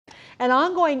An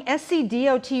ongoing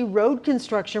SDCOT road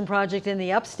construction project in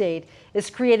the upstate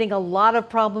is creating a lot of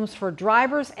problems for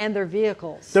drivers and their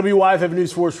vehicles. WYFF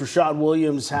News 4's Rashad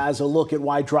Williams has a look at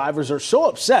why drivers are so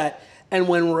upset and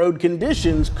when road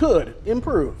conditions could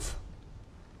improve.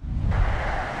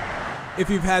 If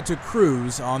you've had to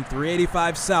cruise on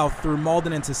 385 South through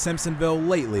Malden into Simpsonville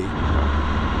lately,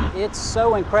 it's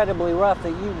so incredibly rough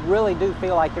that you really do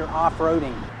feel like you're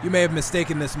off-roading. You may have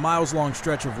mistaken this miles-long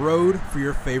stretch of road for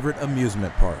your favorite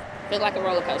amusement park. Feels like a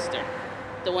roller coaster,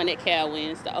 the one that Cal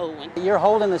wins, the old one. You're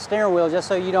holding the steering wheel just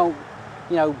so you don't,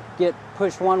 get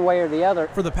pushed one way or the other.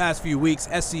 For the past few weeks,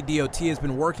 SDCOT has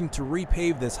been working to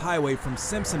repave this highway from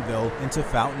Simpsonville into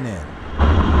Fountain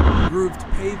Inn. Grooved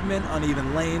pavement,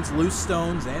 uneven lanes, loose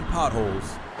stones, and potholes,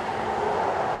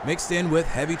 mixed in with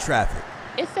heavy traffic.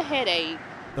 It's a headache.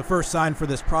 The first sign for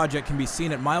this project can be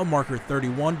seen at mile marker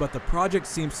 31, but the project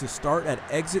seems to start at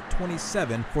exit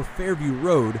 27 for Fairview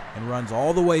Road and runs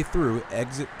all the way through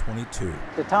exit 22.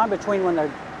 The time between when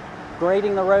they're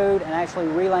grading the road and actually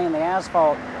relaying the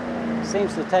asphalt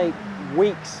seems to take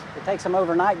weeks. It takes them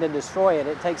overnight to destroy it.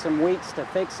 It takes them weeks to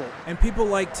fix it. And people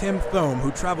like Tim Thome,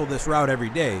 who travel this route every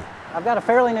day, I've got a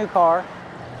fairly new car,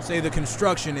 say the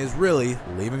construction is really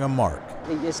leaving a mark.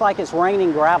 It's like it's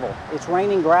raining gravel. It's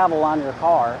raining gravel on your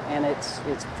car, and it's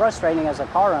frustrating as a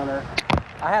car owner.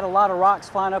 I had a lot of rocks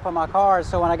flying up on my car,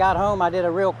 so when I got home, I did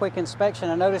a real quick inspection.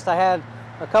 I noticed I had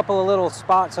a couple of little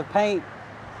spots of paint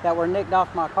that were nicked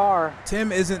off my car.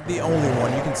 Tim isn't the only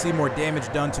one. You can see more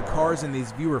damage done to cars in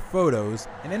these viewer photos.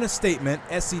 And in a statement,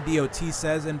 SDCOT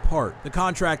says in part, the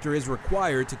contractor is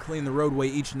required to clean the roadway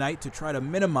each night to try to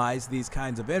minimize these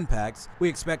kinds of impacts. We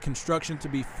expect construction to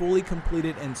be fully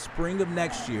completed in spring of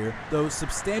next year, though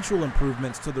substantial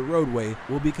improvements to the roadway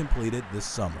will be completed this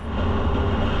summer.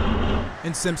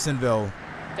 In Simpsonville,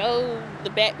 Go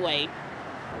the back way.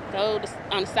 Go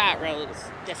on the side roads,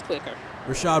 just quicker.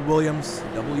 Rashad Williams,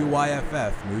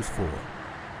 WYFF News 4.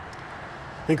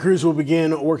 And crews will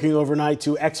begin working overnight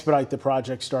to expedite the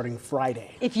project starting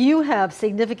Friday. If you have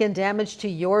significant damage to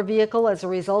your vehicle as a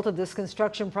result of this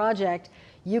construction project,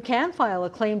 you can file a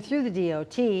claim through the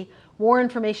DOT. More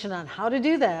information on how to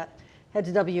do that, head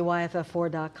to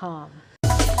WYFF4.com.